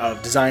whatnot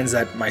of designs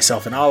that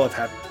myself and Olive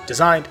have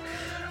designed.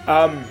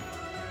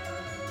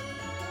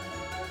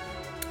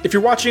 If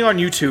you're watching on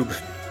YouTube,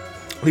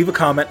 leave a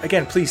comment.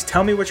 Again, please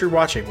tell me what you're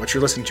watching, what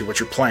you're listening to, what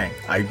you're playing.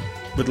 I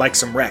would like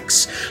some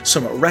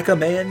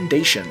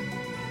recommendations.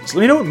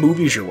 Let me know what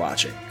movies you're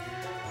watching.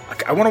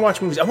 I want to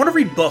watch movies. I want to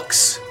read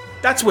books.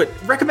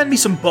 Recommend me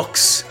some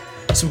books.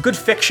 Some good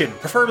fiction,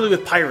 preferably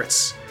with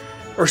pirates.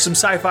 Or some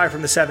sci-fi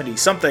from the 70s.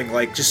 Something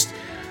like just,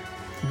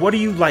 what do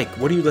you like?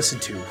 What do you listen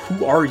to?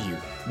 Who are you?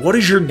 What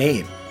is your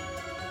name?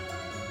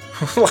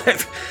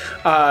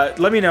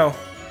 Let me know.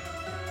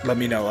 Let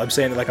me know. I'm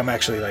saying it like I'm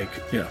actually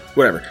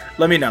whatever.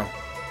 Let me know.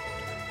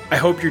 I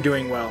hope you're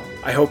doing well.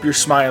 I hope you're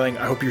smiling.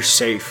 I hope you're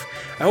safe.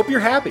 I hope you're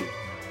happy.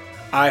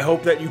 I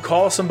hope that you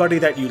call somebody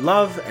that you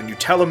love and you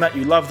tell them that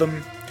you love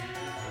them.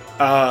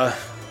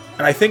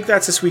 And I think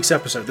that's this week's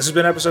episode. This has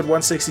been episode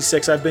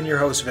 166. I've been your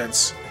host,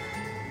 Vince.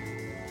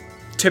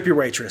 Tip your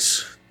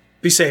waitress.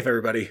 Be safe,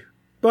 everybody.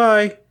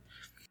 Bye.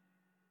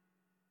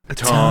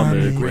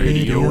 Atomic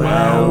Radio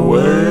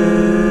Hour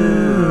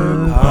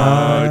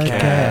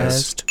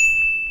Podcast.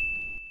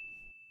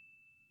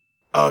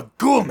 A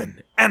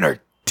Ghoulman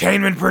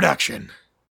Entertainment production.